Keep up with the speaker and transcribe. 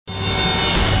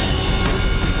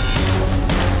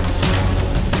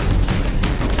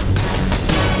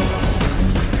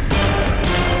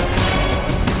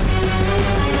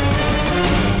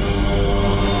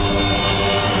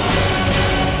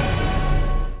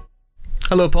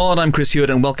Hello Pod, I'm Chris Hewitt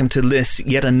and welcome to this,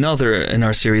 yet another in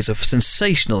our series of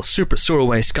sensational Super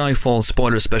Soaraway Skyfall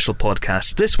spoiler special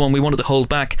podcasts. This one we wanted to hold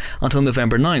back until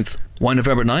November 9th. Why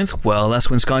November 9th? Well, that's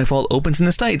when Skyfall opens in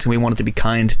the States and we wanted to be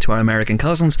kind to our American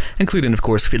cousins, including of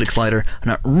course Felix Leiter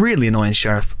and that really annoying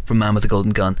sheriff from Man with the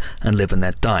Golden Gun and Live and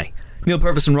Let Die. Neal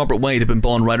Purvis and Robert Wade have been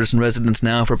Bond writers in residence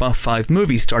now for about 5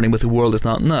 movies, starting with The World Is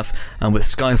Not Enough, and with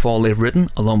Skyfall they've written,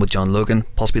 along with John Logan,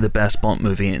 possibly the best Bond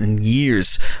movie in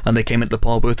years. And they came into the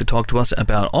Paul booth to talk to us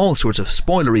about all sorts of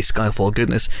spoilery Skyfall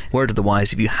goodness. Word of the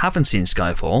wise, if you haven't seen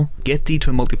Skyfall, get thee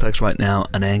to a multiplex right now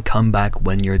and then come back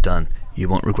when you're done. You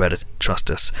won't regret it,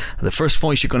 trust us. And the first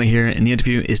voice you're going to hear in the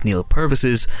interview is Neal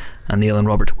Purvis's, and Neal and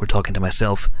Robert were talking to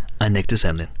myself and Nick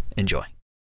DeSemlin. Enjoy.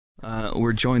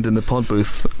 We're joined in the pod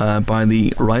booth by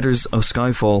the writers of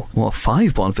Skyfall. Well,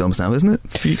 5 Bond films now, isn't it?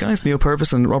 For you guys, Neal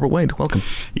Purvis and Robert Wade. Welcome.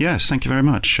 Yes, thank you very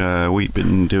much. We've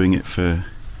been doing it for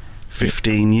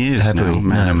 15 years now,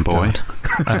 man and boy.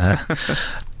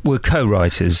 We're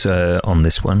co-writers on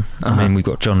this one. I mean, we've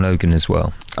got John Logan as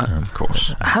well. Of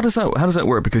course. How does that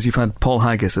work? Because you've had Paul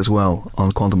Haggis as well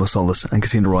on Quantum of Solace and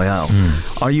Casino Royale.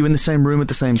 Are you in the same room at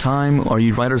the same time? Are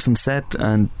you writers on set?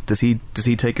 And does he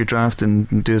take your draft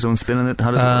and do his own spin on it? How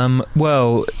does it work?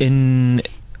 Well, in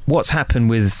what's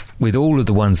happened with all of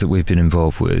the ones that we've been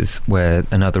involved with, where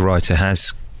another writer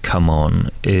has come on,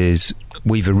 is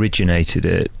we've originated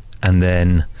it, and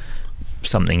then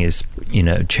something is,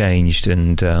 changed.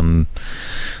 And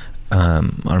I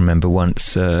remember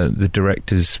once the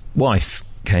director's wife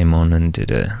came on and did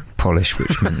a polish,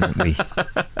 which meant that we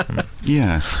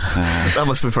yes, that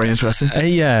must be very interesting.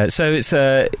 Yeah, so it's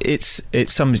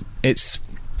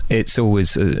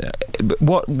always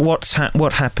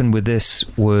what happened with this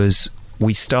was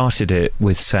we started it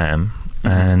with Sam,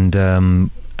 and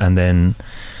then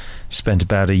spent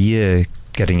about a year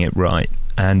getting it right.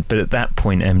 But at that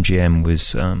point, MGM was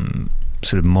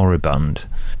sort of moribund.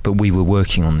 But we were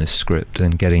working on this script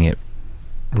and getting it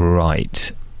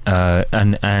right. But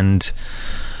at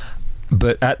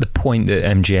the point that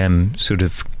MGM sort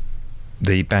of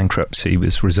the bankruptcy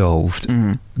was resolved,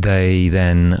 they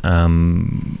then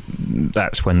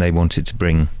that's when they wanted to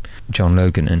bring John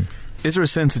Logan in. Is there a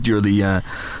sense that you're the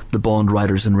Bond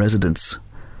writers in residence,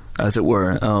 as it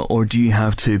were, or do you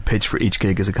have to pitch for each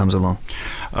gig as it comes along?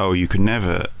 Oh, you can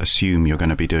never assume you're going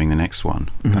to be doing the next one.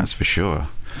 That's for sure.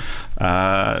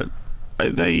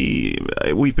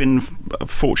 We've been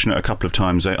fortunate a couple of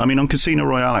times. I mean, on Casino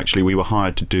Royale, actually, we were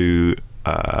hired to do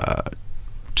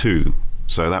 2.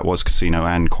 So that was Casino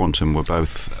and Quantum were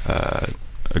both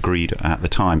agreed at the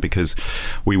time, because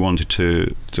we wanted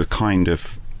to kind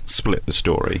of split the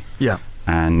story. Yeah.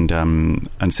 And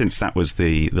since that was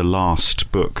the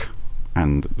last book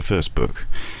and the first book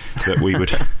that we would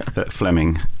that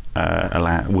Fleming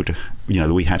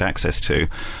we had access to,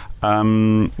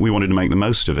 we wanted to make the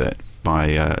most of it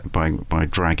by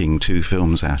dragging 2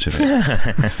 films out of it.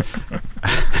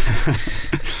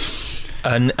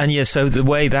 and yeah, so the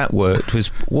way that worked was,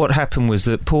 what happened was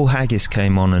that Paul Haggis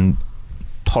came on and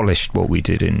polished what we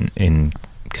did in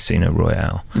Casino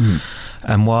Royale,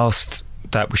 and whilst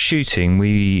that was shooting,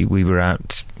 we were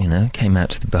out, came out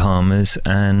to the Bahamas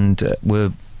and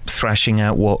were thrashing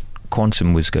out what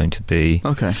Quantum was going to be.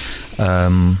 Okay.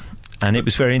 And it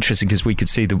was very interesting because we could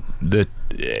see the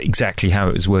exactly how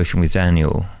it was working with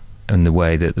Daniel and the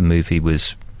way that the movie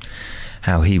was,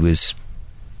 how he was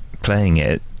playing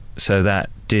it. So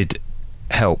that did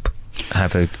help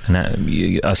have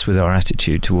us with our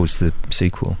attitude towards the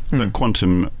sequel. But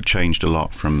Quantum changed a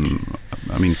lot from.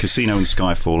 I mean, Casino and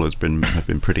Skyfall have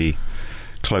been pretty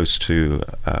close to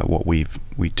what we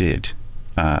did.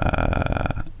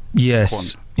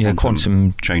 Yes,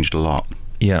 Quantum changed a lot.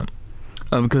 Yeah.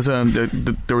 Because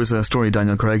there was a story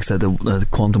Daniel Craig said that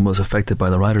Quantum was affected by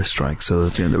the writer's strike, so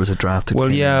there was a draft.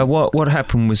 Well, yeah. What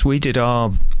happened was we did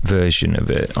our version of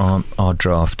it, our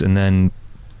draft, and then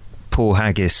Paul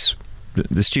Haggis,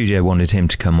 the studio wanted him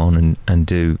to come on and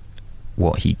do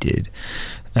what he did,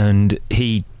 and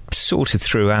he sort of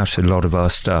threw out a lot of our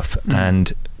stuff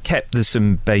and kept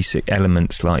some basic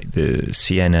elements like the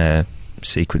Sienna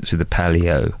sequence with the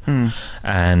paleo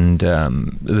and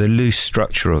the loose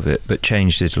structure of it, but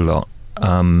changed it a lot.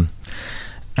 But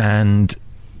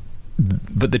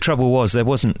the trouble was there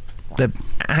wasn't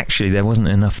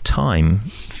enough time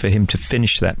for him to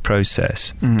finish that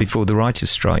process before the writer's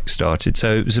strike started.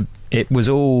 So it was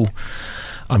all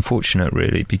unfortunate,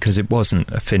 really, because it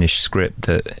wasn't a finished script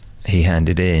that he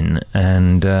handed in,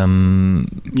 and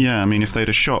yeah, I mean, if they'd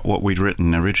have shot what we'd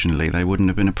written originally, they wouldn't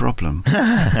have been a problem.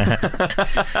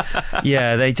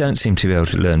 Yeah, they don't seem to be able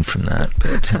to learn from that.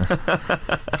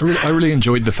 But I really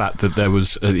enjoyed the fact that there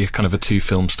was a kind of a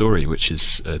 2-film story, which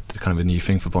is kind of a new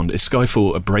thing for Bond. Is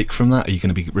Skyfall a break from that? Are you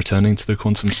going to be returning to the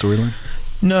Quantum storyline?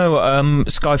 No,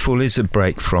 Skyfall is a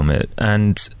break from it,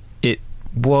 and it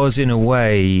was, in a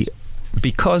way,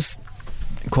 because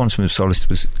Quantum of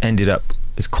Solace ended up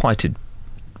as quite a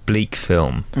bleak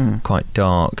film, quite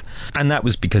dark, and that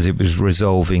was because it was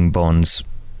resolving Bond's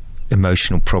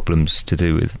emotional problems to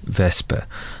do with Vesper.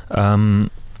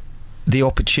 The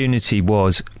opportunity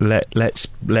was let's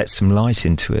let some light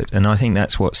into it, and I think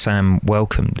that's what Sam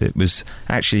welcomed. It was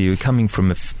actually, you were coming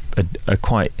from a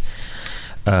quite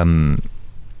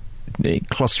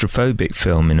claustrophobic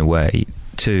film in a way,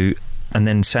 and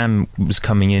then Sam was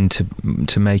coming in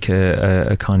to make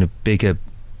a kind of bigger,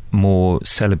 more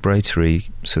celebratory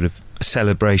sort of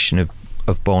celebration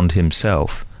of Bond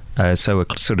himself. So a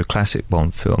sort of classic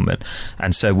Bond film,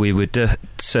 and so we were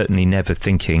certainly never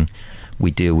thinking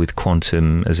we deal with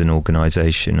Quantum as an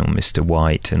organisation or Mr.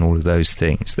 White and all of those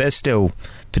things. They're still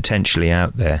potentially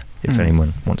out there if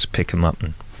anyone wants to pick them up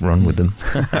and run with them.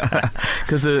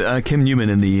 Because Kim Newman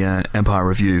in the Empire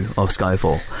Review of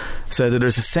Skyfall said that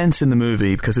there's a sense in the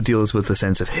movie, because it deals with a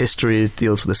sense of history, it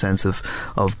deals with a sense of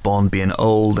Bond being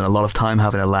old and a lot of time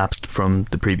having elapsed from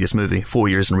the previous movie, 4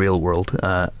 years in real world,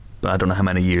 I don't know how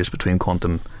many years between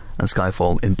Quantum and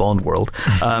Skyfall in Bond world.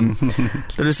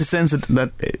 There is a sense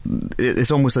that it's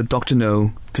almost like Dr.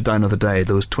 No to Die Another Day,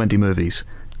 those 20 movies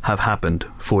have happened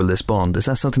for this Bond. Is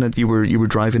that something that you were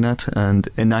driving at? And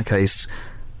in that case,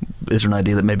 is there an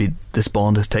idea that maybe this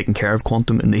Bond has taken care of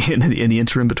Quantum in the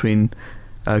interim between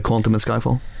Quantum and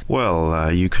Skyfall?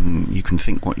 Well, you can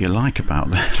think what you like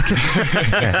about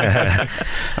that.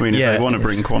 I mean, if they want to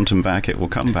bring Quantum back, it will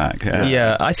come back.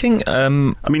 Yeah, I think.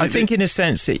 I think in a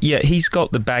sense, he's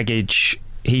got the baggage.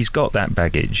 He's got that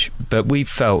baggage, but we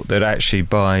felt that actually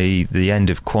by the end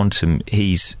of Quantum,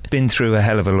 he's been through a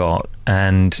hell of a lot,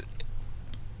 and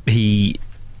he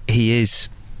is.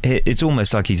 It's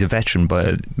almost like he's a veteran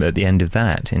at the end of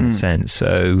that, in a sense.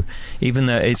 So even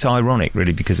though it's ironic,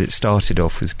 really, because it started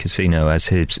off with Casino as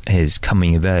his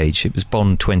coming of age. It was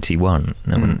Bond 21.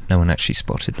 No one actually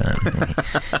spotted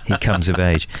that. He comes of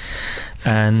age,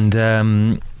 and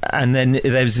then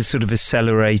there was a sort of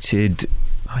accelerated.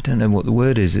 I don't know what the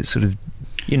word is. It's sort of,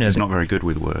 He's not very good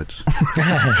with words.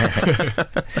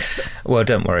 Well,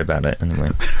 don't worry about it anyway.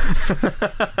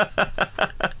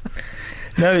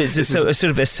 No, it's a sort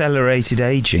of accelerated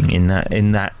aging in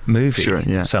that movie, sure,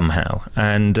 yeah. Somehow,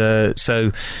 and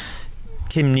so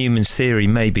Kim Newman's theory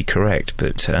may be correct,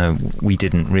 but we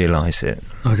didn't realise it.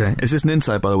 Okay, is this an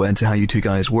insight, by the way, into how you two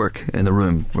guys work in the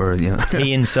room? Where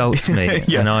he insults me,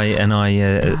 and I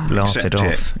laugh it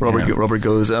off. Robert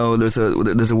goes, "Oh, there's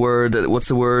a word. What's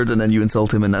the word?" And then you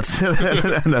insult him, and that's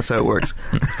and that's how it works.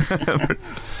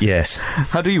 Yes.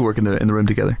 How do you work in the room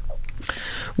together?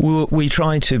 Well, we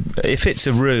try to, if it's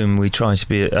a room, we try to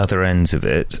be at other ends of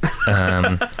it.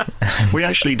 We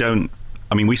actually don't.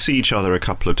 I mean, we see each other a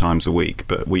couple of times a week,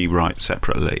 but we write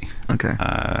separately. Okay.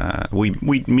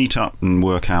 We meet up and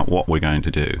work out what we're going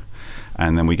to do,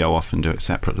 and then we go off and do it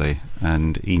separately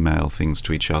and email things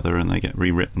to each other, and they get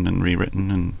rewritten,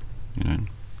 and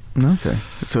Okay.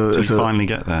 So you finally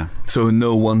get there. So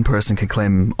no one person can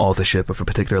claim authorship of a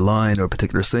particular line or a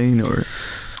particular scene, or.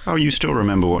 Oh, you still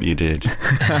remember what you did.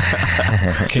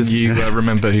 Can you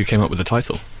remember who came up with the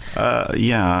title?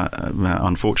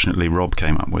 Unfortunately, Rob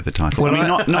came up with the title. Well, I mean,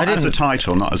 not as a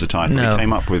title. No. He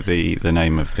came up with the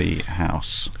name of the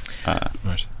house.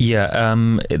 Right. Yeah,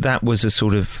 that was a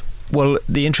sort of... Well,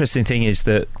 the interesting thing is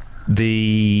that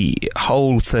the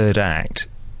whole third act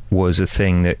was a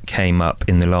thing that came up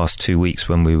in the last 2 weeks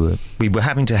when we were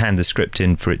having to hand the script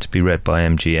in for it to be read by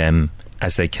MGM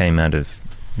as they came out of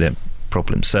the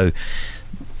problem. So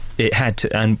it had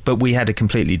to, but we had a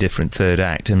completely different third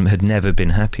act and had never been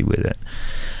happy with it.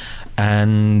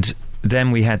 And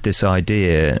then we had this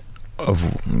idea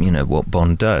of, what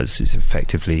Bond does is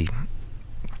effectively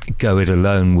go it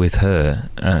alone with her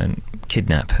and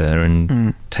kidnap her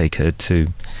and take her to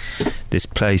this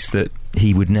place that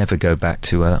he would never go back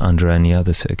to under any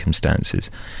other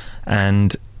circumstances.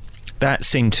 And that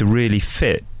seemed to really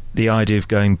fit the idea of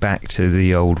going back to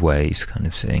the old ways kind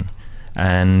of thing.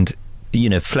 And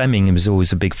Fleming was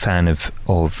always a big fan of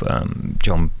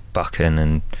John Buchan,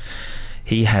 and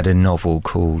he had a novel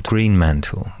called Green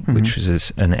Mantle, which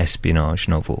was an espionage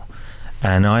novel,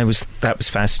 and that was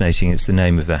fascinating. It's the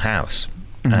name of a house,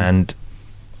 and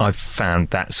I've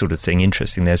found that sort of thing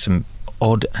interesting. There's some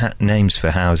odd names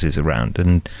for houses around,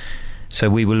 and so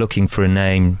we were looking for a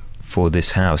name for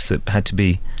this house that had to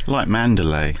be like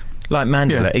Mandalay. Like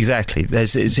Mandalay, exactly.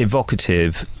 It's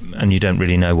evocative, and you don't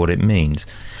really know what it means.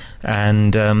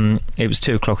 And it was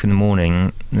 2:00 in the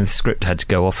morning, and the script had to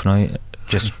go off, and I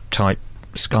just typed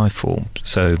Skyfall.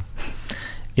 So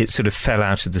it sort of fell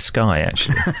out of the sky,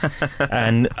 actually.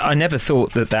 And I never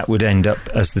thought that would end up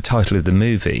as the title of the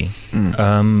movie.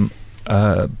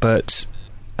 But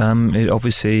it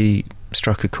obviously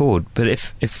struck a chord. But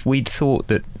if we'd thought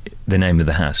that the name of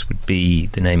the house would be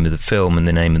the name of the film and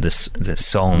the name of the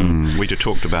song, we'd have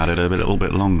talked about it a little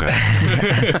bit longer.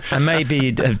 And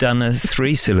maybe have done a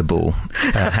 3-syllable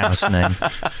house name.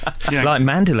 Like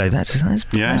Mandalay. That's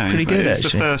pretty good, it's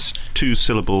actually. The first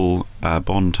 2-syllable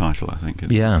Bond title, I think.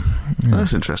 Yeah.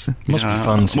 That's interesting. Must be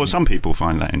fun. Well, some people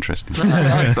find that interesting.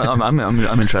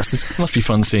 I'm interested. It must be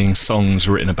fun seeing songs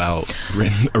written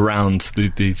around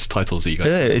these titles that you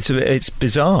guys. It's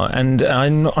bizarre, and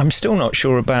I'm still not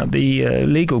sure about the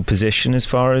legal position as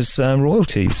far as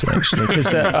royalties, actually,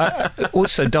 because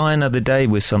also Die Another Day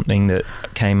was something that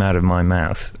came out of my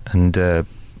mouth, and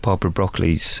Barbara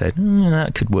Broccoli said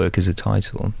that could work as a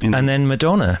title. And then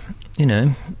Madonna,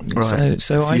 right.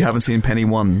 So you haven't seen penny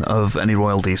one of any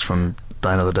royalties from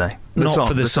Die Another Day? Not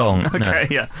for the song. Okay,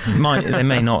 no. yeah. There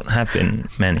may not have been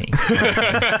many.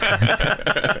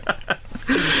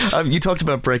 You talked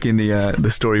about breaking the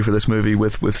story for this movie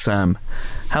with Sam.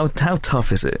 How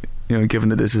tough is it, given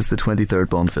that this is the 23rd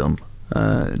Bond film,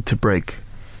 to break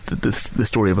the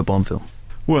story of a Bond film?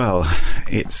 Well,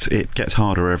 it gets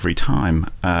harder every time,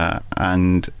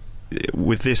 and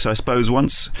with this, I suppose,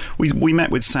 once we met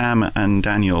with Sam and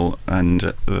Daniel,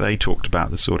 and they talked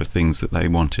about the sort of things that they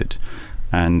wanted.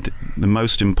 And the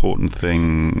most important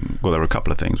thing, well, there were a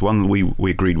couple of things. One, we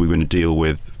agreed we were going to deal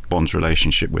with Bond's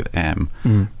relationship with M,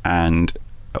 and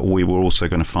we were also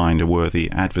going to find a worthy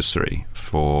adversary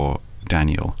for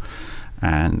Daniel,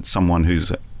 and someone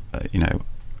who's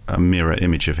a mirror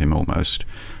image of him almost,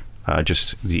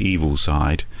 just the evil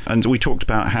side. And we talked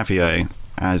about Javier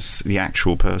as the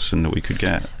actual person that we could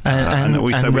get, and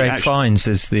Ray Fiennes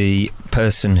as the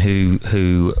person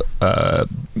who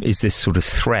is this sort of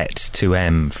threat to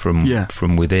M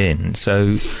from within.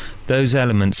 So those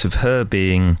elements of her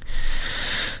being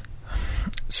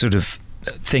sort of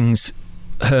things,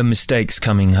 her mistakes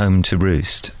coming home to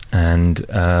roost, and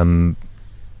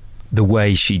the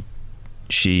way she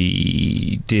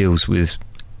deals with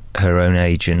her own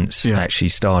agents, actually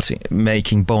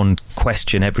making Bond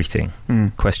question everything,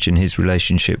 question his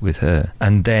relationship with her,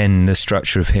 and then the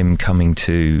structure of him coming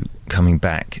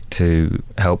back to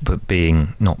help, but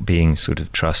not being sort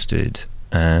of trusted,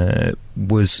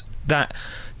 was that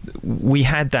we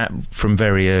had that from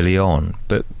very early on,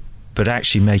 but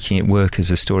actually making it work as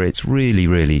a story, it's really,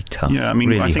 really tough. Yeah, I mean,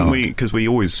 really I think hard. because we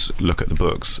always look at the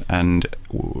books, and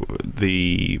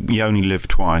You Only Live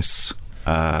Twice,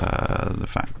 the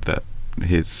fact that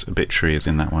his obituary is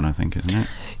in that one, I think, isn't it?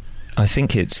 I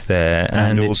think it's there.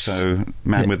 And also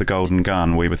Man with the Golden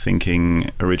Gun, we were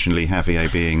thinking originally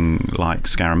Javier being like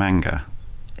Scaramanga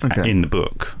in the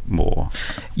book more.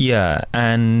 Yeah,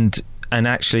 and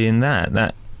actually in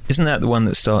that isn't that the one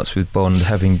that starts with Bond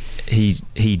having he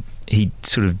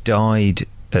sort of died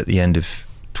at the end of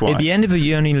Twice. At the end of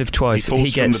You Only Live Twice.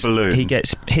 He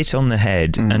gets hit on the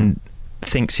head and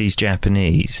thinks he's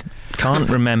Japanese. Can't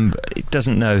remember.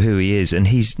 Doesn't know who he is, and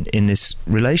he's in this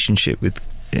relationship with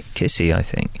Kissy, I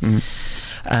think,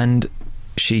 and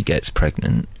she gets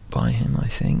pregnant by him, I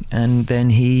think, and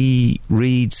then he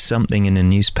reads something in a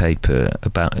newspaper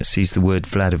sees the word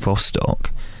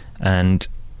Vladivostok, and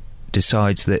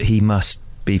decides that he must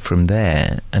be from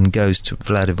there, and goes to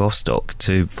Vladivostok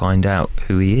to find out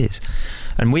who he is.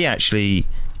 And we actually,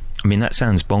 I mean, that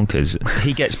sounds bonkers.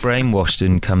 He gets brainwashed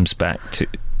and comes back to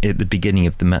at the beginning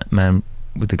of the Man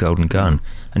with the Golden Gun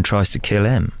and tries to kill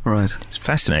M. Right. It's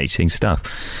fascinating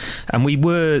stuff. And we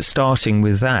were starting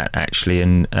with that, actually,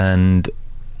 and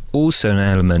also an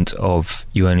element of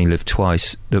You Only Live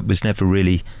Twice that was never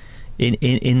really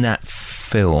in that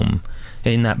film,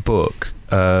 in that book.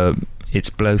 It's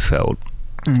Blofeld,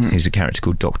 who's a character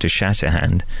called Dr.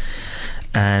 Shatterhand,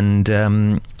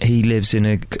 and he lives in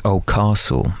an old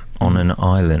castle on an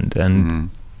island, and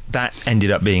that ended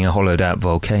up being a hollowed out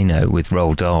volcano with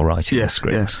Roald Dahl writing the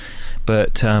script. Yes.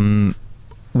 But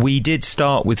we did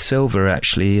start with Silver,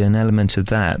 actually, an element of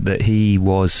that he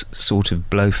was sort of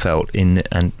Blofeld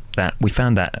and that we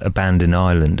found that abandoned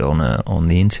island on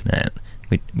the internet.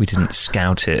 We didn't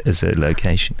scout it as a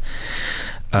location.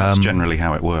 That's generally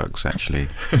how it works, actually.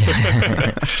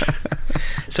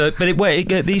 So, but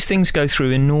these things go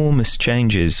through enormous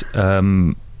changes.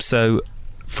 So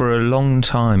for a long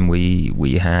time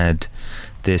we had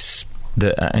this,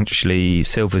 that actually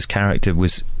Silver's character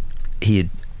was, it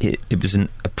was a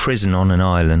prison on an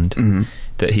island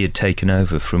that he had taken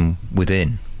over from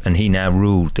within, and he now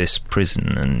ruled this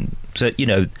prison. And so, you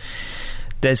know,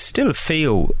 there's still a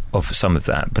feel of some of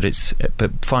that, but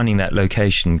finding that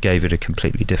location gave it a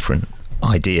completely different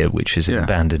idea, which is an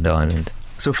abandoned island.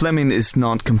 So Fleming is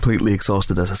not completely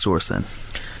exhausted as a source then?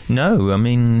 No, I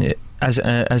mean, as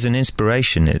an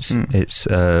inspiration, it's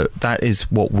that is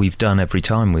what we've done every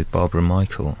time with Barbara and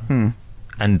Michael.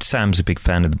 And Sam's a big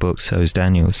fan of the book, so is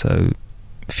Daniel. So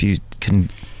if you can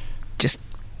just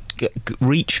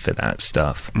reach for that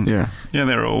stuff. Yeah,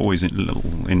 there are always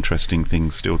little interesting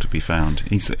things still to be found.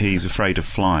 He's afraid of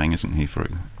flying, isn't he?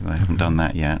 They haven't done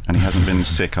that yet, and he hasn't been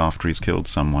sick after he's killed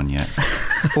someone yet.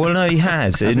 Well, no, he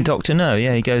has. In Dr. No,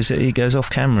 he goes off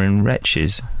camera and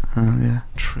retches. Oh, yeah,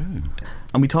 true.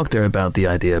 And we talked there about the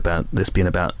idea about this being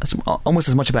about almost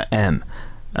as much about M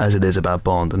as it is about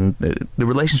Bond, and the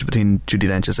relationship between Judi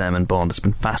Dench's M and Bond has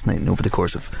been fascinating over the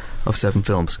course of 7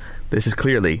 films. This is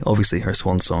clearly, obviously, her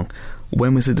swan song.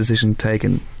 When was the decision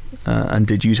taken, and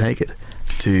did you take it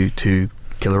to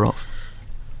kill her off?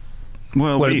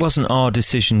 Well, it wasn't our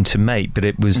decision to make, but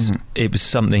it was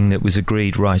something that was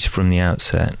agreed right from the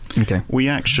outset. Okay, we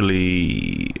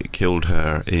actually killed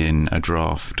her in a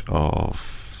draft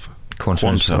of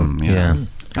Quantum, yeah.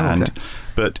 And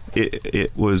but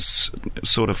it was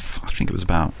sort of, I think it was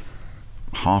about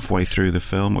halfway through the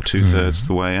film, or 2/3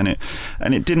 the way, and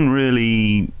it didn't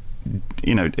really,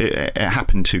 you know, it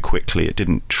happened too quickly. It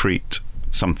didn't treat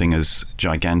something as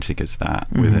gigantic as that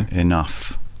with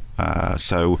enough.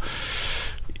 So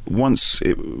once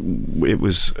it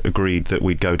was agreed that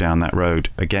we'd go down that road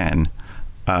again,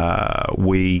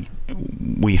 we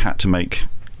had to make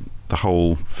the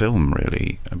whole film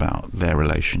really about their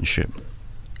relationship.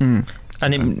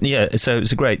 And so it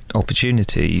was a great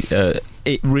opportunity.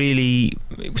 It really,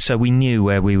 so we knew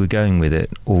where we were going with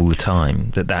it all the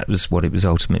time, that was what it was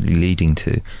ultimately leading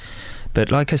to. But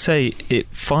like I say, it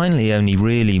finally only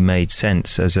really made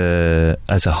sense as a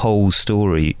whole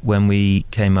story when we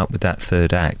came up with that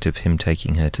 3rd act of him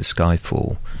taking her to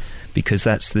Skyfall, because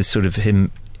that's the sort of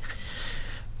him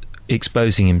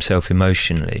exposing himself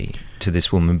emotionally to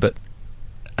this woman. But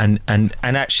and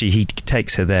actually he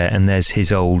takes her there, and there's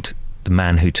the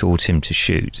man who taught him to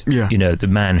shoot. Yeah. You know, the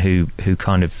man who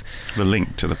kind of... The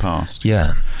link to the past.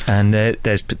 Yeah. And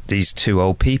there's these 2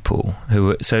 old people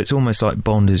so it's almost like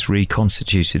Bond has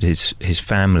reconstituted his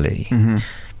family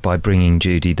by bringing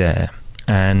Judi there.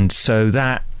 And so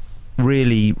that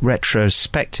really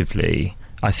retrospectively,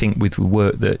 I think with the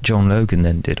work that John Logan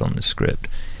then did on the script,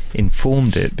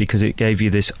 informed it, because it gave you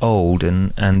this old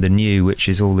and the new, which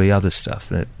is all the other stuff,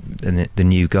 the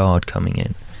new guard coming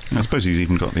in. I suppose he's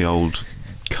even got the old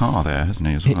car there, hasn't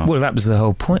he, as well? Well, that was the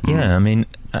whole point, yeah. I mean,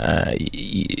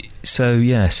 so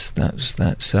yes,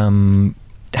 that's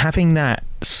having that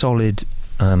solid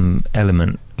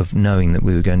element of knowing that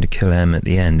we were going to kill M at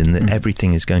the end, and that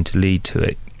everything is going to lead to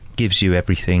it, gives you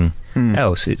everything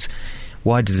else. It's,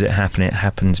 why does it happen? It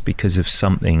happens because of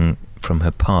something from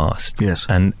her past. Yes.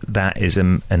 And that is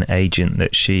an agent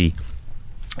that she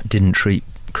didn't treat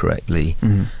correctly,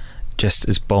 just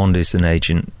as Bond is an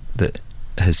agent that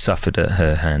has suffered at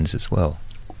her hands as well.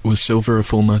 Was Silver a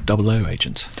former 00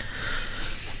 agent?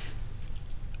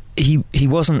 He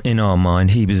wasn't in our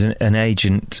mind. He was an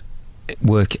agent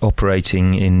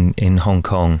operating in Hong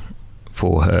Kong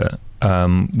for her.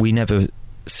 We never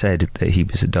said that he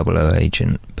was a 00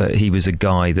 agent, but he was a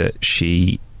guy that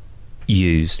she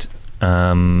used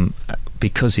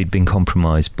because he'd been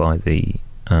compromised by the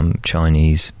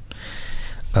Chinese.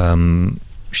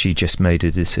 She just made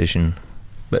a decision.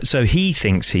 But so he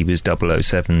thinks he was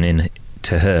 007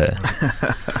 to her,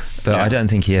 but I don't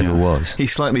think he ever was.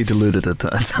 He's slightly deluded at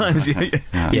times.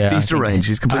 He's deranged.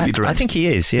 He's completely deranged. I think he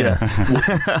is, yeah.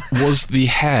 Was the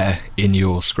hair in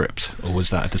your script, or was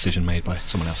that a decision made by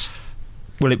someone else?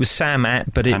 Well, it was Sam,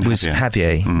 but it was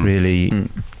Javier, really.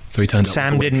 So he turned up.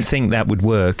 Sam didn't think that would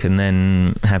work, and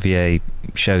then Javier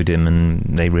showed him, and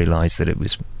they realised that it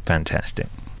was fantastic.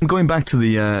 Going back to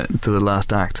the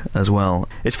last act as well,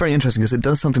 it's very interesting because it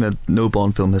does something that no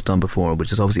Bond film has done before,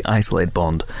 which is obviously isolate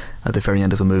Bond at the very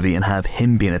end of a movie and have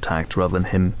him being attacked rather than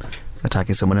him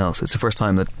attacking someone else. It's the first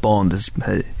time that Bond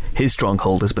his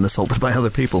stronghold has been assaulted by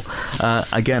other people.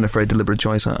 Again, a very deliberate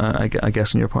choice, I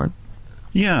guess, on your part.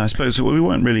 Yeah, I suppose we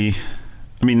weren't really.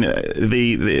 I mean,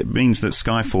 it means that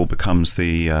Skyfall becomes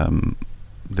the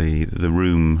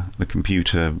room, the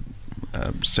computer.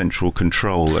 Central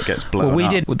control that gets blown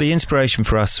up. The inspiration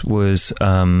for us was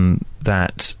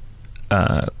that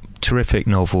terrific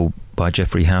novel by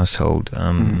Geoffrey Household,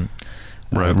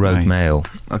 Rogue Mail.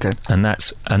 Okay. And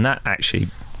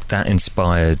that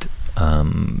inspired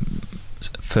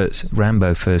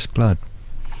Rambo First Blood.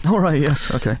 All right. Yes.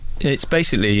 Okay. It's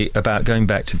basically about going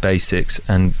back to basics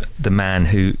and the man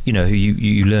who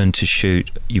you learn to shoot,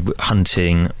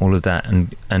 hunting, all of that,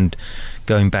 and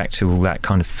going back to all that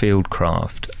kind of field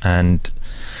craft. And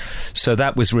so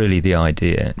that was really the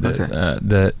idea,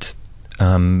 that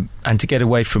and to get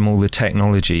away from all the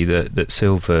technology that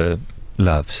Silver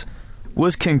loves.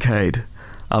 Was Kincaid,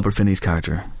 Albert Finney's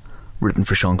character, written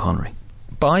for Sean Connery?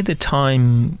 By the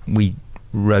time we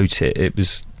wrote it, it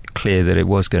was clear that it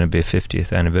was going to be a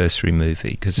 50th anniversary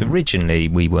movie, because originally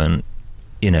we weren't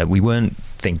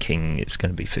thinking it's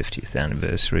going to be 50th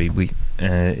anniversary.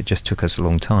 It just took us a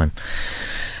long time,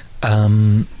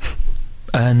 and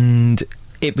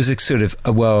it was a sort of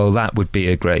that would be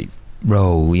a great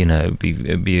role, it'd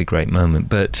be a great moment,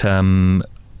 but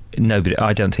nobody.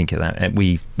 I don't think of that.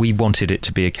 We wanted it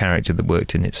to be a character that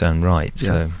worked in its own right.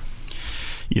 So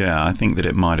yeah, I think that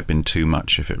it might have been too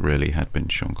much if it really had been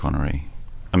Sean Connery.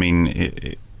 I mean,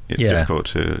 it's difficult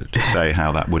to say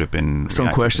how that would have been. Some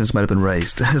questions might have been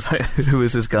raised. It's like, who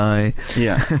is this guy?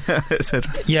 Yeah.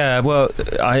 Yeah, well,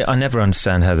 I never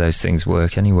understand how those things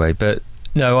work anyway. But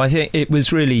no, I think it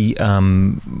was really,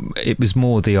 it was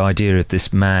more the idea of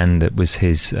this man that was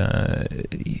his, that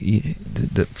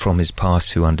from his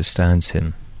past who understands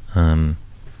him. And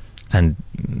I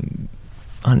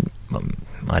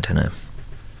don't know.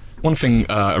 One thing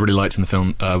I really liked in the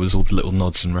film was all the little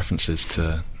nods and references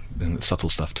to and subtle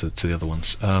stuff to the other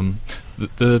ones.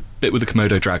 The bit with the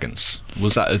Komodo dragons,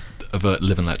 was that a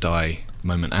Live and Let Die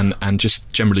moment? And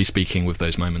just generally speaking, with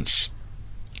those moments,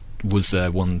 was there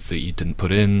one that you didn't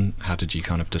put in? How did you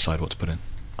kind of decide what to put in?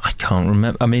 I can't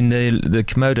remember. I mean, the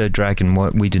Komodo dragon,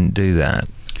 we didn't do that.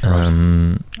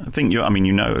 Right. I think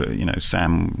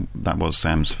Sam. That was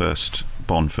Sam's first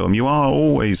Bond film. You are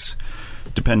always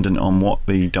dependent on what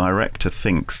the director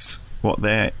thinks, what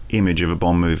their image of a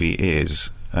Bond movie is,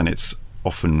 and it's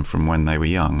often from when they were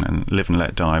young. And Live and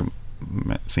Let Die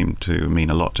seemed to mean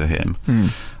a lot to him.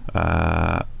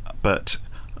 But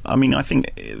I mean, I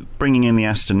think bringing in the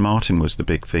Aston Martin was the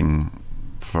big thing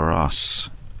for us.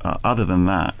 Other than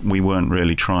that, we weren't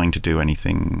really trying to do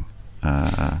anything.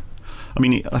 I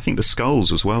mean, I think the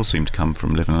skulls as well seem to come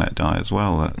from Live and Let Die as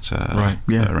well. That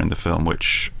are in the film,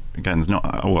 which again is not.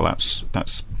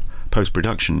 That's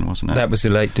post-production, wasn't it? That was a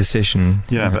late decision.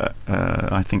 Yeah, but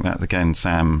I think that's again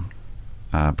Sam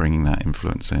bringing that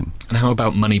influence in. And how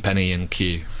about Moneypenny and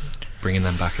Q, bringing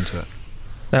them back into it?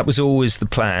 That was always the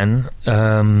plan,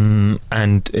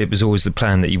 and it was always the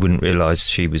plan that you wouldn't realise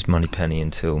she was Moneypenny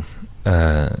until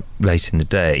late in the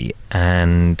day,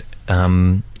 and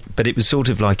but it was sort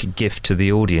of like a gift to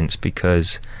the audience,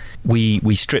 because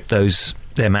we stripped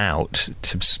them out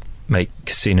to make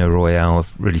Casino Royale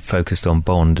really focused on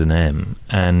Bond and M,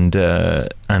 and now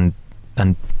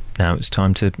it's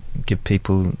time to give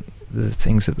people the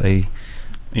things that they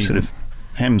sort of.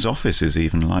 M's office is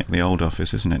even like the old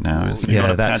office, isn't it now? It's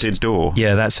got a padded door.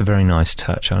 Yeah, that's a very nice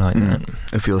touch. I like that.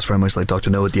 It feels very much like Dr.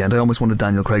 No at the end. I almost wanted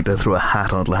Daniel Craig to throw a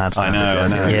hat onto the hat stand. I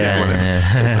know.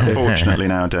 Yeah. Unfortunately,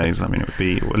 nowadays, I mean, it would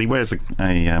be. Well, he wears a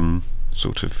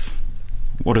sort of.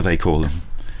 What do they call them?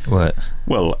 What?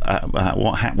 Well,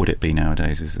 what hat would it be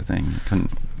nowadays? Is the thing.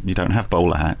 You don't have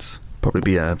bowler hats. Probably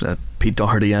be a Pete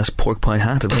Doherty-esque pork pie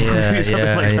hat. Yeah.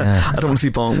 I don't want to see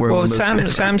Bond wearing one of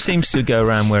those. Sam seems to go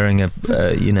around wearing a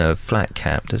flat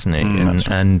cap, doesn't he?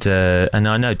 And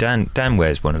I know Dan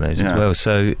wears one of those as well.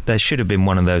 So there should have been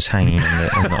one of those hanging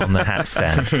on the hat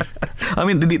stand. I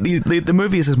mean, the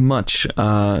movie is as much.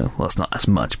 Well, it's not as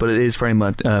much, but it is very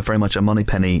much a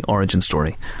Moneypenny origin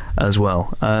story as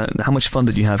well. How much fun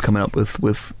did you have coming up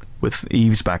with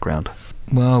Eve's background?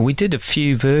 Well, we did a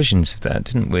few versions of that,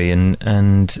 didn't we?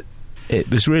 And it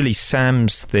was really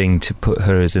Sam's thing to put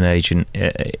her as an agent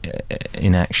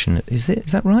in action. Is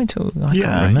that right? Or I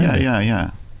can't remember.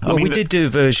 Yeah. Well, we did do a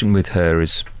version with her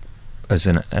as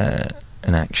an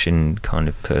action kind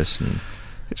of person.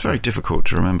 It's very difficult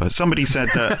to remember. Somebody said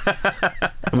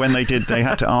that when they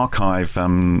had to archive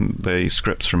the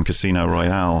scripts from Casino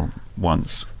Royale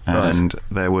once, and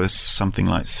there was something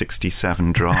like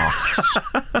 67 drafts.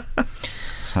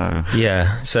 So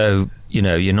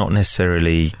you're not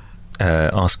necessarily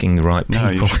asking the right people. No,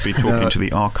 you should be talking to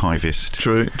the archivist.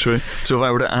 True. So if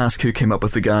I were to ask who came up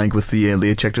with the gag with the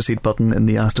ejector seat button in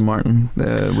the Aston Martin,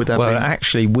 would that be? Well,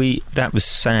 actually, that was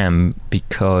Sam,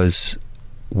 because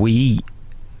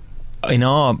in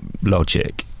our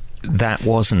logic, that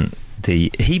wasn't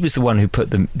he was the one who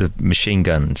put the machine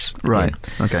guns right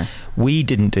in. Okay, we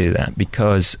didn't do that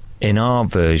because in our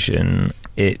version,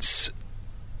 it's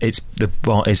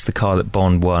the car that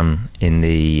Bond won in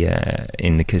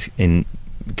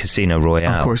Casino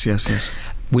Royale. Of course, yes.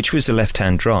 Which was a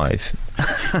left-hand drive,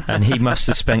 and he must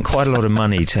have spent quite a lot of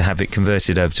money to have it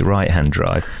converted over to right-hand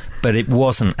drive. But it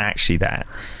wasn't actually that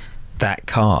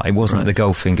car. It wasn't the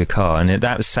Goldfinger car, and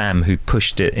that was Sam who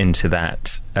pushed it into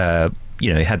that. He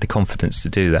had the confidence to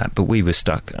do that, but we were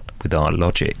stuck with our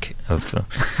logic of.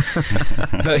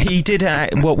 But he did.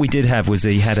 What we did have was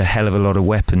he had a hell of a lot of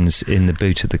weapons in the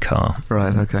boot of the car.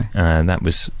 Right. Okay. That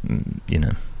was,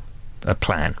 a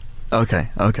plan. Okay.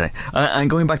 And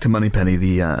going back to Moneypenny,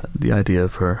 the idea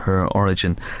of her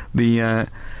origin, the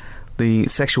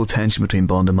sexual tension between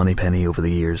Bond and Moneypenny over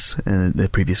the years in the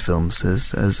previous films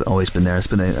has always been there. It's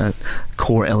been a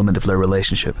core element of their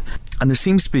relationship. And there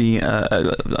seems to be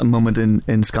a moment in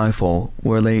Skyfall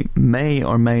where they may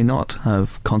or may not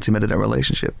have consummated their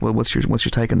relationship. Well, what's your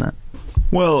take on that?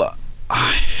 Well,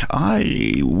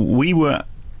 we were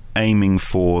aiming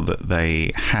for that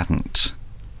they hadn't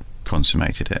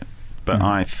consummated it. But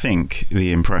I think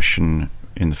the impression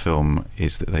in the film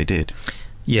is that they did.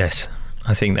 Yes,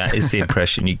 I think that is the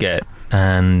impression you get.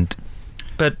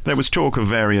 But there was talk of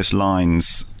various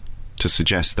lines to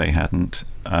suggest they hadn't,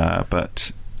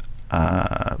 but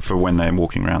for when they're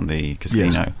walking around the casino.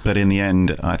 Yes. But in the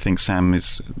end, I think Sam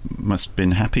must have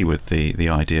been happy with the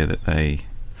idea that they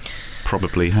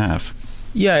probably have.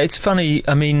 Yeah, it's funny.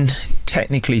 I mean,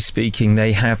 technically speaking,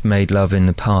 they have made love in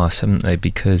the past, haven't they?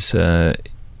 Because at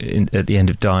the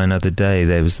end of Die Another Day,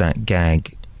 there was that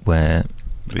gag where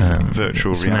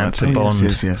virtual Samantha reality.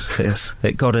 Bond, yes.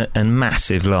 It got a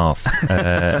massive laugh.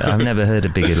 I've never heard a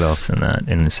bigger laugh than that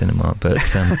in the cinema. But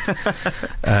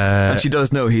and she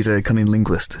does know he's a cunning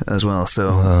linguist as well.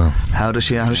 So how does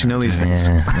she know these things?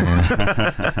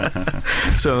 Yeah.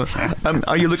 So,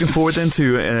 are you looking forward then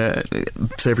to,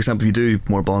 say, for example, if you do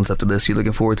more Bonds after this, are you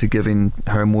looking forward to giving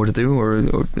her more to do, or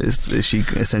is she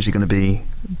essentially going to be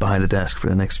behind the desk for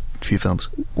the next few films?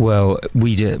 Well,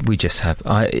 we just have.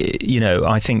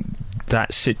 I think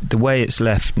that's it. The way it's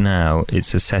left now,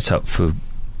 it's a setup for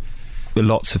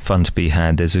lots of fun to be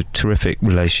had. There's a terrific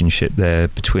relationship there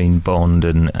between Bond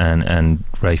and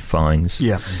Ralph Fiennes.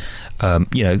 Yeah.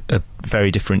 A very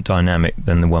different dynamic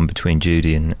than the one between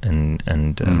Judy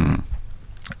and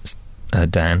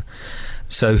Dan.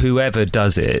 So whoever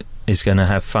does it is going to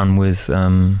have fun with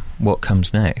what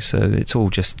comes next. So it's all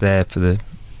just there for the.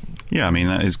 Yeah, I mean,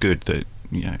 that is good that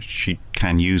she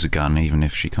can use a gun even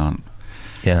if she can't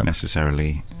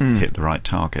necessarily hit the right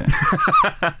target.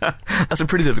 That's a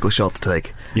pretty difficult shot to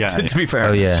take. Yeah, to be fair.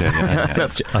 Oh yeah.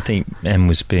 I think Em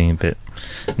was being a bit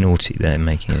naughty there,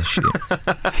 making a shoot.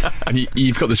 And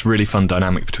you've got this really fun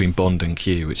dynamic between Bond and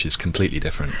Q, which is completely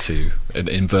different to an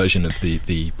inversion of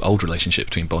the old relationship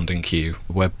between Bond and Q,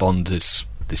 where Bond is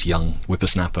this young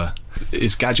whippersnapper.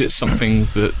 Is Gadget something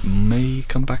that may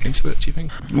come back into it, do you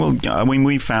think? Well, I mean,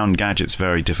 we found Gadgets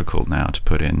very difficult now to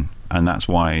put in, and that's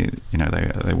why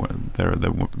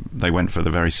they went for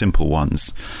the very simple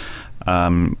ones.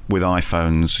 With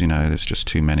iPhones, there's just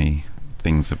too many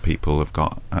things that people have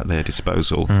got at their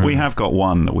disposal. We have got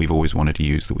one that we've always wanted to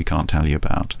use that we can't tell you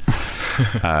about.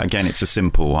 Again, it's a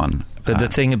simple one. But the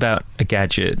thing about a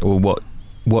gadget, or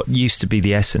what used to be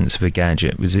the essence of a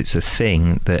gadget, was it's a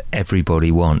thing that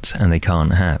everybody wants and they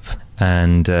can't have.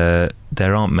 And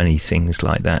there aren't many things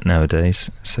like that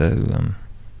nowadays. So,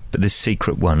 but this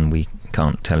secret one we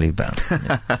can't tell you about.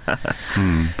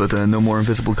 But no more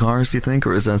invisible cars, do you think,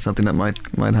 or is that something that might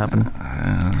happen?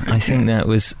 I think that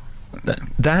was. Well,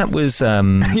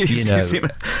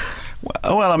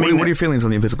 I mean, what are your feelings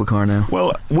on the invisible car now?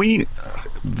 Well,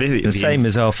 the same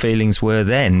as our feelings were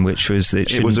then, which was it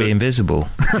shouldn't be invisible.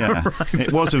 Yeah, right.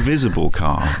 It was a visible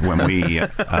car when we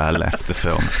left the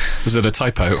film. Was it a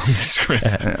typo on the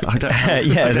script? I don't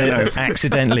know.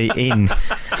 Accidentally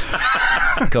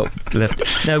got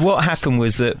left. No, what happened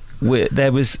was that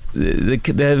there was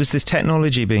this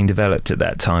technology being developed at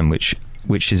that time, which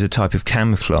is a type of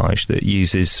camouflage that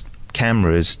uses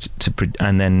cameras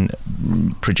and then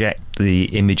project the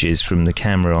images from the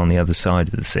camera on the other side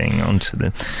of the thing onto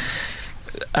the.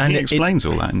 And he explains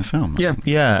all that in the film.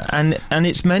 Yeah, and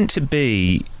it's meant to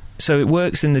be. So it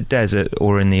works in the desert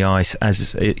or in the ice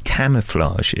as it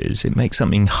camouflages. It makes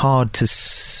something hard to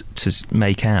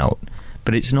make out,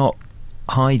 but it's not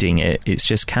hiding it. It's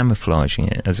just camouflaging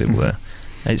it, as it were.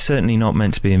 It's certainly not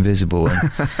meant to be invisible.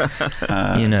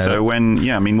 And, So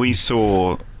we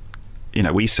saw.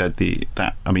 We said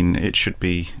it should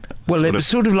be. Well, it was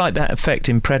sort of like that effect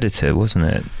in Predator, wasn't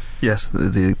it? Yes,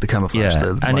 the camouflage.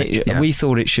 Yeah, we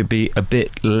thought it should be a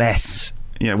bit less.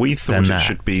 Yeah, we thought it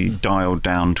should be dialed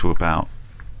down to about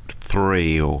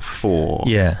 3 or 4.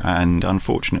 Yeah. And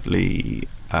unfortunately,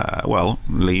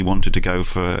 Lee wanted to go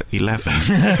for 11.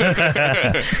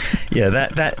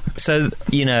 Yeah, so,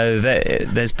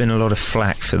 there's been a lot of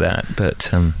flack for that,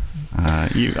 but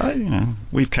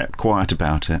we've kept quiet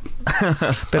about it.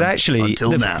 But actually,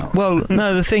 until now. Well,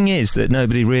 no, the thing is that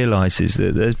nobody realises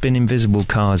that there's been invisible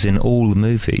cars in all the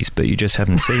movies, but you just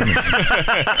haven't seen them.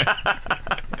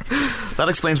 That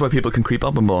explains why people can creep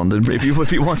up on Bond. And if you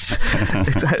watch,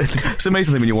 it's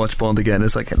amazing when you watch Bond again.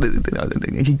 It's like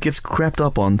he gets crept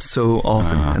up on so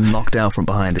often and knocked out from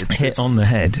behind. Hit on the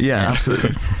head. Yeah,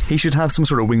 absolutely. He should have some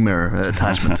sort of wing mirror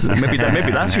attachment. Maybe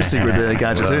that's your secret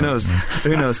gadget. Who knows?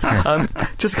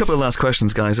 Just a couple of last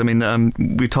questions, guys. I mean,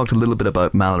 we talked a little bit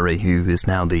about Mallory, who is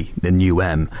now the new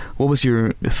M. What was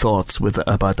your thoughts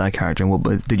about that character?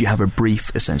 And did you have a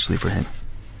brief essentially for him?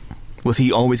 Was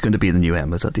he always going to be the new M?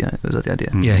 Was that the idea?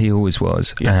 Yeah, he always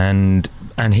was. Yeah. And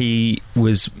he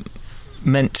was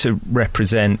meant to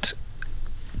represent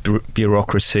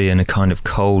bureaucracy and a kind of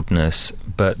coldness,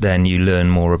 but then you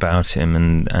learn more about him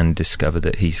and discover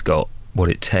that he's got what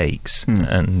it takes.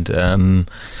 And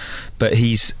but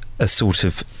he's a sort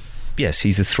of, yes,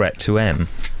 he's a threat to M,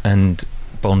 and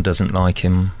Bond doesn't like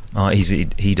him.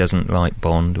 He doesn't like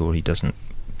Bond, or he doesn't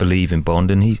believe in Bond,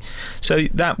 and so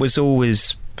that was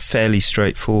always fairly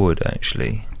straightforward,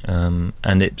 actually.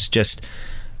 And it's just,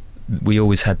 we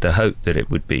always had the hope that it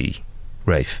would be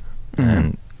Rafe.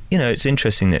 And it's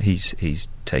interesting that he's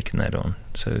taken that on,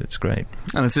 so it's great.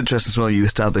 And it's interesting as well, you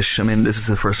establish, I mean, this is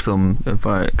the first film, if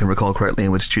I can recall correctly,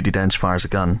 in which Judi Dench fires a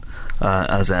gun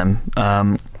as M.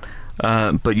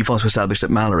 But you've also established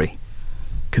that Mallory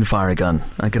can fire a gun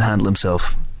and can handle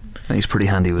himself, and he's pretty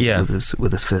handy with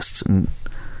his fists, and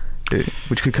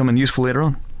which could come in useful later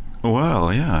on.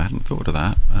 Well, yeah, I hadn't thought of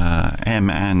that. M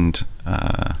and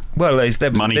well, there was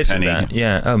Moneypenny. A bit of that.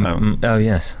 Yeah. Oh,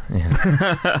 yes.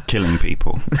 Yeah. Killing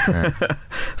people.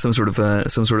 Some sort of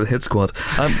hit squad.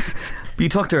 You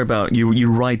talked there about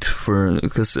you write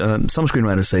because some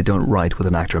screenwriters say don't write with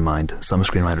an actor in mind. Some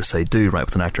screenwriters say do write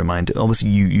with an actor in mind.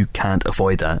 Obviously, you can't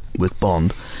avoid that with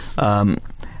Bond.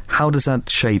 How does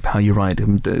that shape how you write?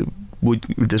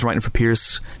 Does writing for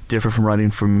Pierce differ from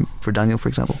writing for Daniel, for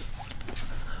example?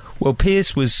 Well,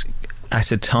 Pierce was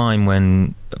at a time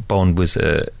when Bond was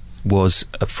a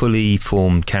fully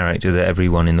formed character that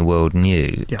everyone in the world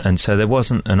knew, and so there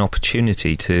wasn't an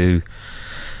opportunity to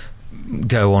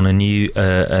go on a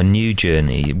new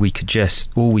journey.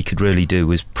 All we could really do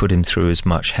was put him through as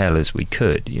much hell as we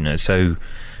could, So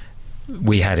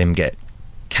we had him get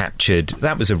captured.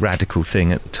 That was a radical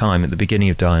thing at the time, at the beginning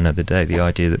of Die Another Day, the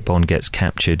idea that Bond gets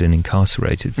captured and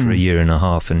incarcerated for a year and a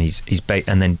half, and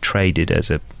and then traded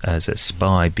as a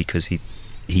spy because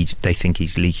they think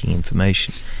he's leaking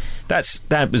information.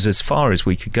 That was as far as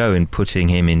we could go in putting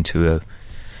him into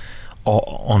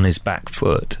on his back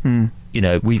foot.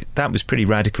 That was pretty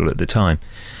radical at the time,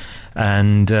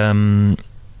 and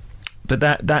but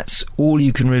that's all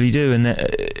you can really do. And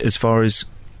as far as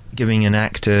giving an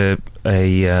actor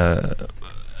a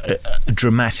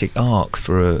dramatic arc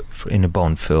in a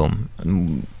Bond film,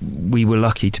 we were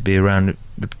lucky to be around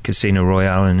with Casino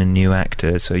Royale and a new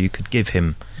actor, so you could give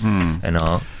him an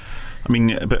arc. I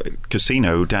mean, but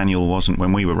Casino, Daniel wasn't,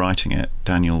 when we were writing it,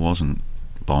 Daniel wasn't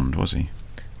Bond, was he?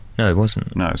 No, it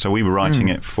wasn't. No, so we were writing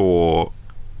it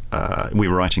we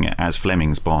were writing it as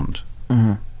Fleming's Bond,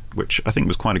 which I think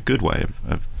was quite a good way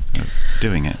of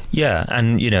doing it. Yeah,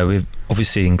 and we're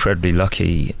obviously incredibly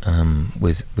lucky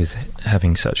with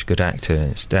having such a good actor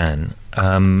as Dan.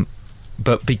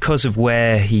 But because of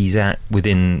where he's at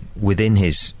within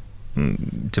his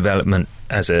development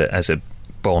as a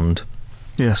Bond,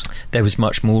 yes, there was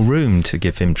much more room to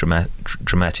give him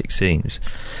dramatic scenes.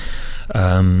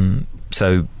 And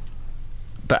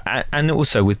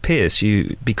also with Pierce,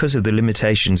 because of the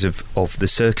limitations of the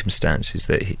circumstances,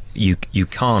 that you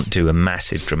can't do a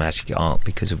massive dramatic arc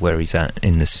because of where he's at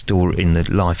in the story, in the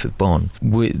life of Bond.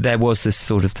 There was this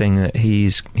sort of thing that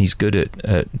he's good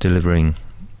at delivering,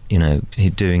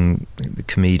 doing the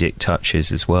comedic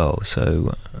touches as well.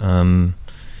 So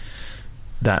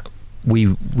that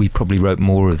we probably wrote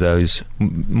more of those,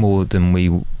 more than we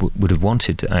would have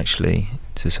wanted to, actually,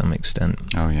 to some extent.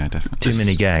 Oh yeah, definitely. Too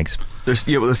many gags. There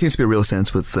seems to be a real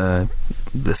sense with the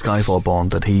Skyfall Bond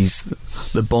that he's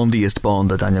the Bondiest Bond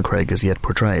that Daniel Craig has yet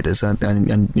portrayed. Is that,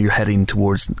 and you're heading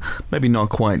towards maybe not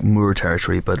quite Moore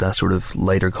territory, but that sort of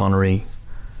later Connery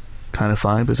kind of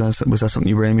vibe. Was that something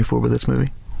you were aiming for with this movie?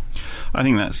 I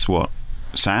think that's what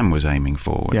Sam was aiming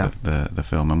for with the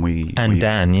film, and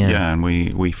Dan, and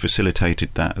we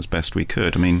facilitated that as best we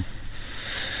could. I mean,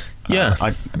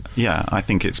 I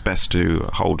think it's best to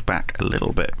hold back a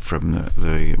little bit from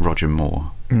the Roger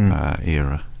Moore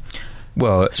era.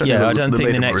 Well, I don't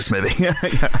think the next movie.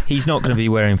 He's not going to be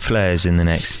wearing flares in the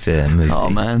next movie. Oh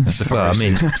man,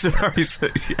 safari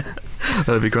suit. Yeah,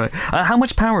 that'd be great. How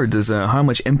much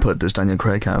input does Daniel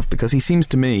Craig have? Because he seems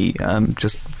to me,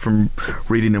 just from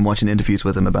reading and watching interviews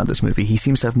with him about this movie, he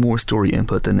seems to have more story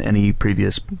input than any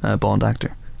previous Bond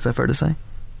actor. Is that fair to say?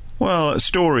 Well,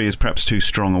 story is perhaps too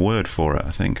strong a word for it,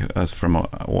 I think, as from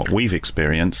what we've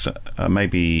experienced.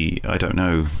 Maybe, I don't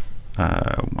know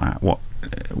what...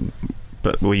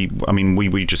 But we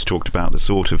just talked about the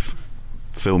sort of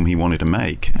film he wanted to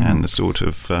make and the sort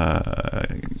of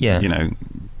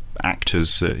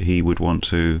actors that he would want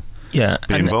to be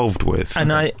involved with.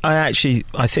 And I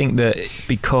think that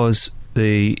because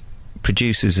the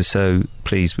producers are so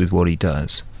pleased with what he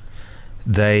does,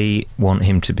 they want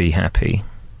him to be happy.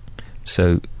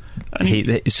 So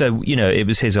it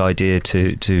was his idea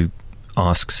to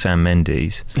ask Sam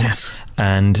Mendes. Yes,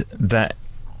 and that.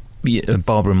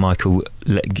 Barbara and Michael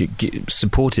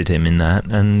supported him in that,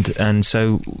 and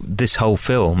so this whole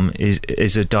film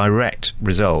is a direct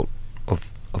result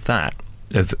of that,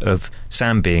 of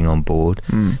Sam being on board.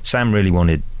 Sam really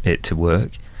wanted it to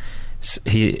work.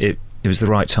 It was the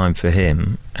right time for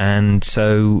him, and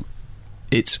so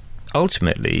it's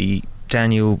ultimately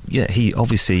Daniel. Yeah, he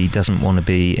obviously doesn't want to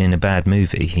be in a bad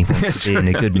movie. He wants to be in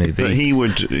a good movie. But he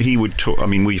would talk. I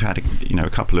mean, we've had a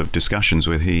couple of discussions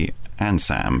with he and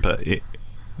Sam, but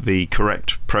the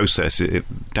correct process,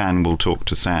 Dan will talk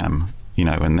to Sam,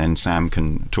 and then Sam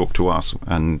can talk to us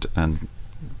and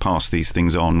pass these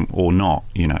things on or not,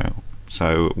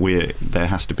 So there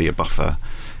has to be a buffer.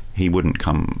 He wouldn't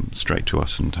come straight to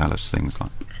us and tell us things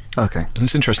like. Okay. And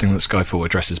it's interesting that Skyfall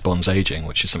addresses Bond's ageing,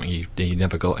 which is something you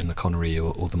never got in the Connery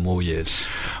or the Moore years.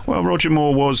 Well, Roger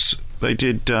Moore they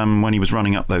did, when he was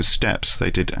running up those steps,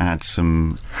 they did add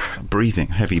some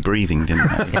heavy breathing,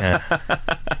 didn't they? Yeah.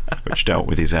 Which dealt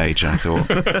with his age, I thought.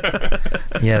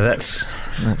 Yeah, that's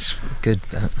good.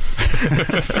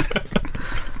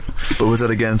 But was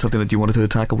that, again, something that you wanted to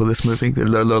tackle with this movie?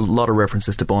 There are a lot of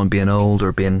references to Bond being old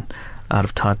or being out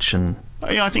of touch and...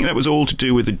 Yeah, I think that was all to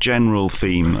do with the general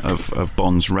theme of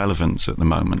Bond's relevance at the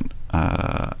moment. So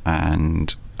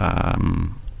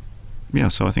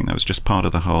I think that was just part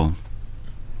of the whole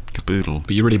caboodle.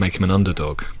 But you really make him an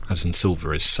underdog, as in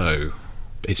Silver is so...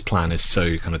 His plan is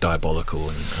so kind of diabolical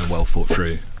and well thought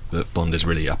through that Bond is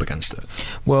really up against it.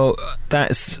 Well,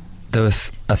 that's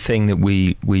a thing that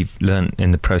we've learnt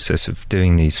in the process of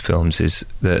doing these films, is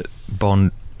that Bond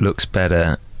looks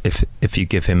better if you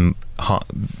give him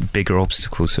bigger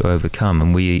obstacles to overcome,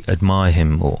 and we admire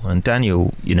him more. And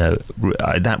Daniel,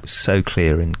 that was so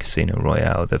clear in Casino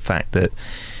Royale, the fact that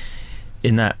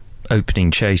in that opening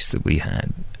chase that we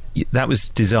had, that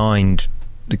was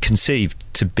conceived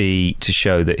to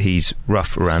show that he's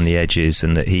rough around the edges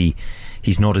and that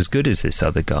he's not as good as this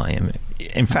other guy.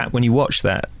 In fact, when you watch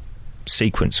that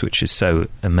sequence, which is so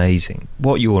amazing,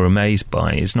 what you're amazed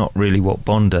by is not really what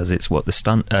Bond does, it's what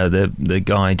the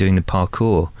guy doing the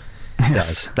parkour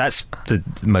does. That's the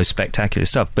most spectacular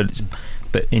stuff, but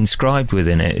inscribed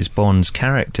within it is Bond's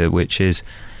character, which is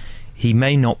he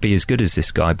may not be as good as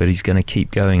this guy, but he's going to keep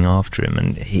going after him,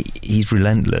 and he's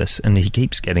relentless, and he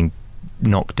keeps getting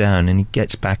knocked down and he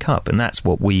gets back up, and that's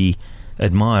what we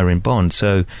admire in Bond.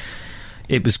 So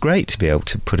it was great to be able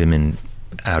to put him in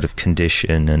out of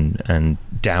condition and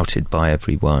doubted by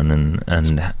everyone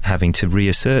and having to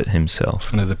reassert himself.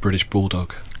 Kind of the British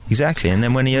bulldog. Exactly. And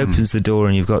then when he opens the door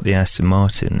and you've got the Aston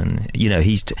Martin, and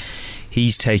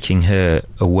he's taking her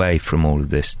away from all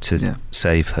of this to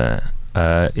save her.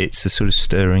 It's a sort of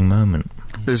stirring moment.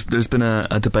 There's been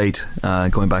a debate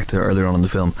going back to earlier on in the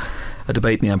film. A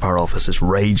debate in the Empire Office is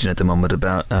raging at the moment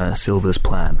about Silva's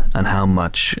plan and how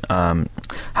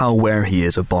aware he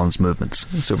is of Bond's movements.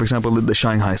 So, for example, the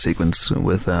Shanghai sequence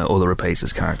with Ola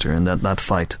Rapace's character and that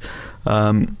fight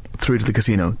through to the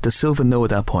casino. Does Silva know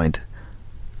at that point,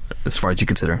 as far as you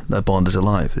consider, that Bond is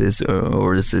alive? Is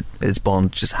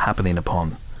Bond just happening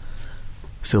upon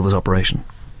Silva's operation?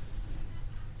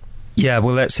 Yeah,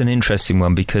 well, that's an interesting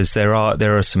one, because there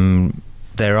was more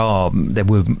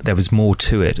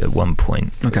to it at one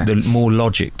point. Okay. More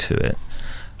logic to it,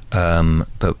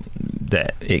 but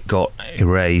it got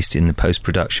erased in the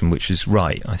post-production, which is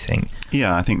right, I think.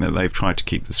 Yeah, I think that they've tried to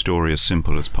keep the story as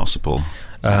simple as possible.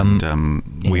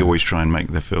 We always try and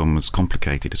make the film as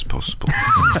complicated as possible.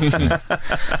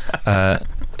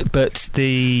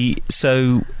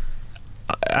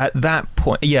 At that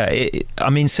point,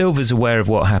 Silva's aware of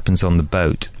what happens on the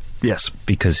boat. Yes,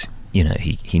 because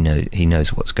he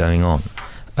knows what's going on.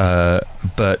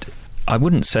 But I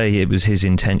wouldn't say it was his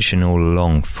intention all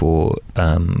along for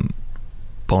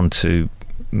Bond to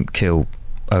kill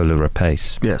Ola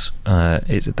Rapace. Yes.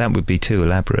 That would be too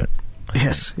elaborate.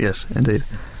 Yes, indeed.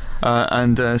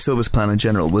 And Silva's plan in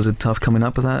general, was it tough coming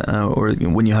up with that? Or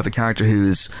when you have a character who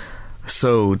is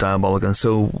so diabolical and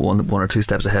so one or two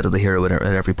steps ahead of the hero at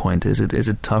every point, is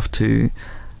it tough to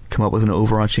come up with an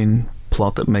overarching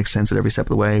plot that makes sense at every step of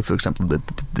the way? For example,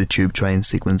 the tube train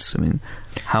sequence. I mean,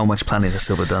 how much planning has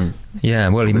Silva done? Yeah,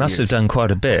 well, he must have done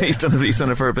quite a bit. He's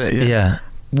done it for a bit. Yeah.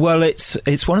 Well,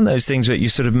 it's one of those things where you're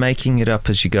sort of making it up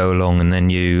as you go along, and then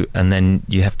you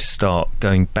have to start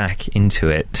going back into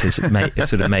it to make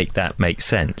that make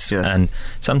sense. Yes. And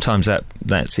sometimes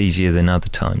that's easier than other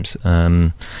times.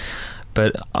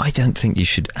 But I don't think you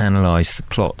should analyse the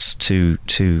plots to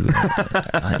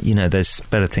there's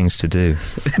better things to do.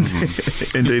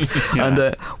 Indeed. Yeah.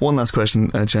 And one last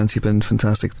question, Chance, you've been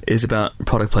fantastic, is about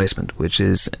product placement, which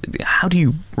is, how do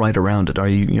you write around it? Are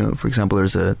you for example,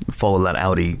 there's a follow that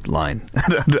Audi line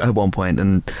at one point,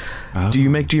 and do you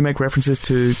make references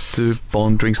to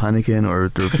Bond drinks Heineken,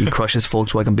 or he crushes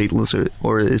Volkswagen Beetles,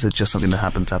 or is it just something that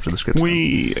happens after the script's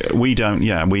done? We don't.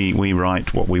 Yeah, we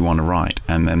write what we want to write,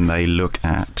 and then they look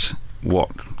at what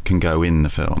can go in the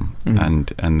film, and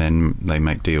then they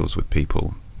make deals with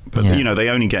people. But they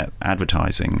only get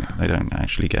advertising; they don't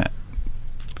actually get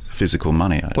physical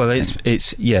money. Well, it's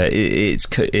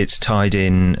tied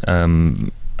in.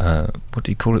 What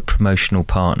do you call it? Promotional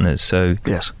partners. So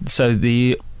yes. So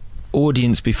the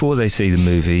audience, before they see the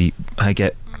movie, I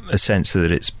get a sense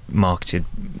that it's marketed.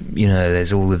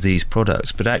 There's all of these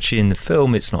products, but actually in the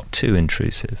film it's not too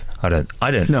intrusive. I don't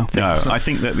know. I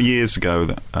think that years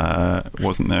ago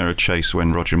wasn't there a chase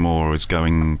when Roger Moore was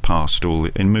going past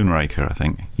in Moonraker, I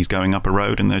think he's going up a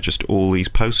road and there are just all these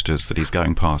posters that he's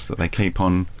going past that they keep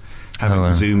on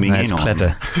zooming in on. That's clever.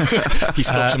 He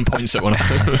stops and points at one of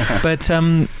them.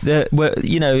 But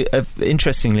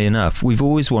interestingly enough, we've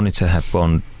always wanted to have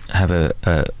Bond have a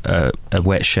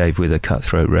wet shave with a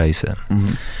cutthroat razor.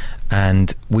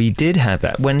 And we did have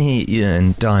that when he,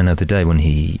 in Die Another Day, when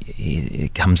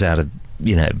he comes out of,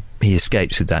 he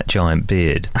escapes with that giant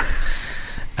beard.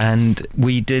 And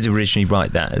we did originally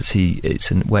write that as it's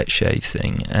a wet shave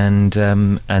thing. And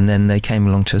then they came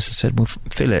along to us and said, well,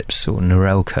 Philips, or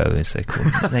Norelco, as they call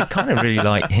it, they kind of really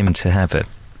like him to have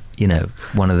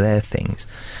one of their things.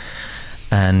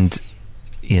 And,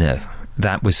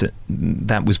 that was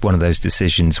one of those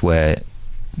decisions where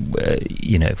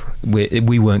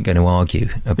we weren't going to argue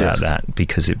about that,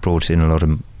 because it brought in a lot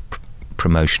of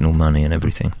promotional money and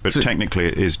everything. But technically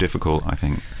it is difficult, I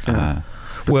think.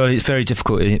 Well, it's very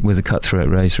difficult with a cutthroat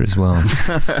razor as well.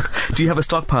 Do you have a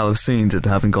stockpile of scenes that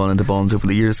haven't gone into Bonds over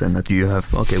the years then, that you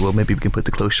have, okay, well, maybe we can put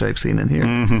the close shave scene in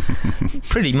here?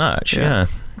 Pretty much, yeah.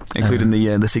 Including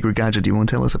the secret gadget you won't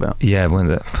tell us about. Yeah,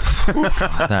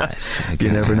 that's so good.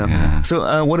 You never know. Yeah.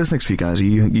 So what is next for you guys? Are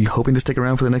you hoping to stick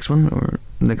around for the next one, or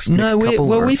next couple?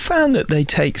 Well, we found that they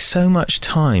take so much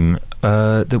time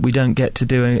that we don't get to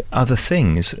do other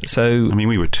things. So I mean,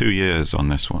 we were 2 years on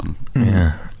this one.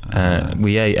 Yeah.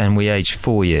 We aged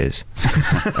 4 years.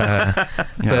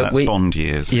 That's Bond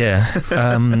years. Yeah.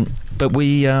 But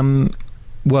we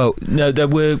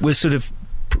we're sort of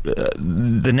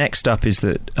the next up is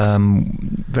that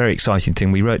very exciting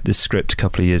thing. We wrote this script a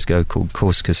couple of years ago called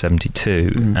Corsica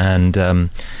 72, and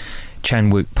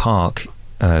Chan-wook Park,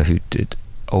 who did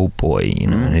Old Boy,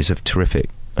 and is a terrific,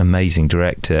 amazing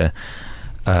director,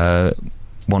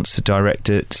 wants to direct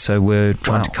it. So we're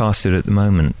trying to cast it at the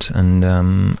moment, and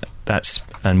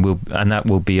that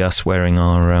will be us wearing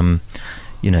our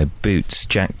boots,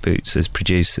 jack boots, as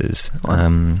producers,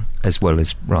 as well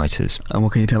as writers. And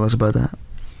what can you tell us about that?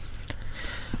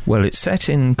 Well, it's set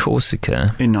in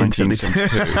Corsica in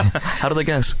 1972. How do they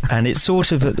guess? And it's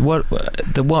sort of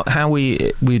how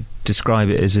we describe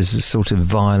it is as a sort of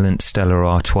violent Stella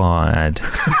Artois ad.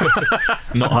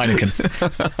 Not Heineken.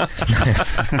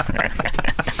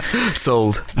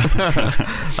 Sold.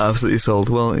 Absolutely sold.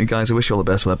 Well, guys, I wish you all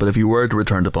the best for that. But if you were to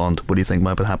return to Bond, what do you think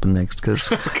might happen next?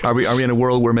 Because are we in a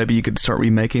world where maybe you could start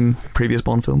remaking previous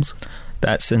Bond films?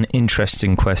 That's an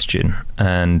interesting question.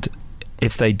 And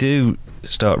if they do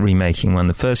start remaking one,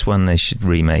 the first one they should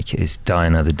remake is Die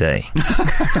Another Day.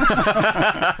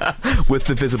 With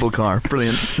the visible car.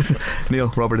 Brilliant.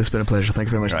 Neal, Robert, it's been a pleasure. Thank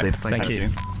you very much indeed. Thank you.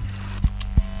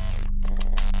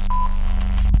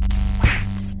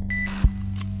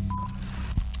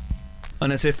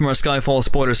 And that's it from our Skyfall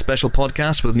Spoilers special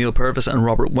podcast with Neal Purvis and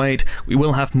Robert Wade. We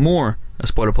will have more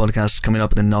spoiler podcasts coming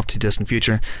up in the not too distant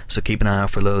future, so keep an eye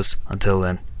out for those. Until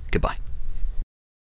then, goodbye.